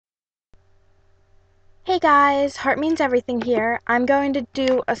Hey guys, Heart Means Everything here. I'm going to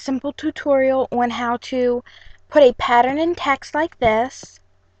do a simple tutorial on how to put a pattern in text like this.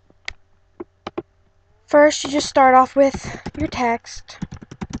 First, you just start off with your text.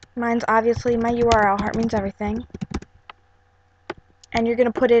 Mine's obviously my URL, Heart Means Everything. And you're going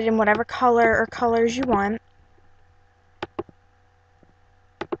to put it in whatever color or colors you want.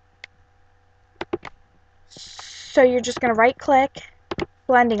 So you're just going to right click,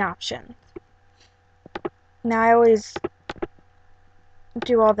 blending option. Now I always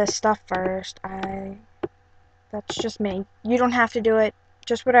do all this stuff first. That's just me. You don't have to do it,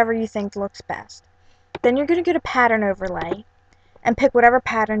 just whatever you think looks best. Then you're going to go to pattern overlay and pick whatever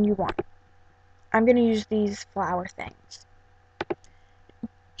pattern you want. I'm going to use these flower things.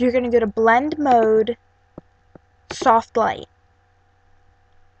 You're going to go to blend mode, soft light,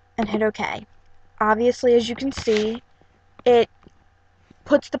 and hit OK. Obviously, as you can see, it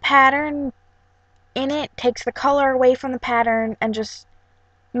puts the pattern in it, takes the color away from the pattern, and just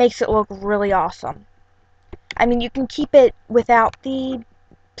makes it look really awesome. I mean, you can keep it without the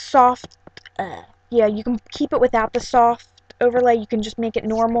soft, you can keep it without the soft overlay. You can just make it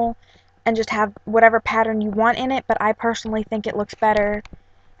normal and just have whatever pattern you want in it, but I personally think it looks better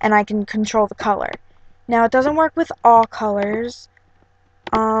and I can control the color. Now, it doesn't work with all colors.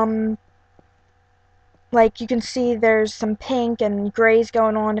 Like you can see there's some pink and grays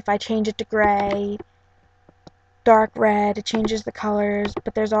going on. If I change it to gray, dark red, it changes the colors,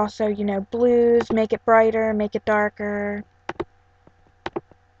 but there's also, you know, blues, make it brighter, make it darker.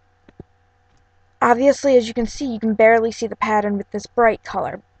 Obviously, as you can see, you can barely see the pattern with this bright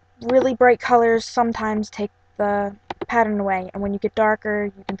color. Really bright colors sometimes take the pattern away, and when you get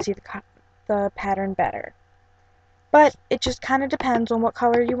darker, you can see the pattern better. But it just kind of depends on what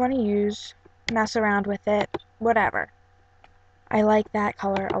color you want to use. Mess around with it, whatever. I like that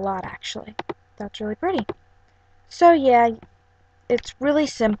color a lot, actually. That's really pretty. So yeah, it's really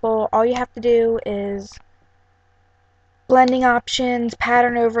simple. All you have to do is blending options,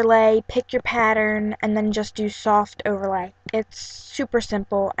 pattern overlay, pick your pattern, and then just do soft overlay. It's super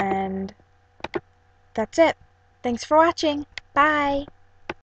simple, and that's it. Thanks for watching. Bye!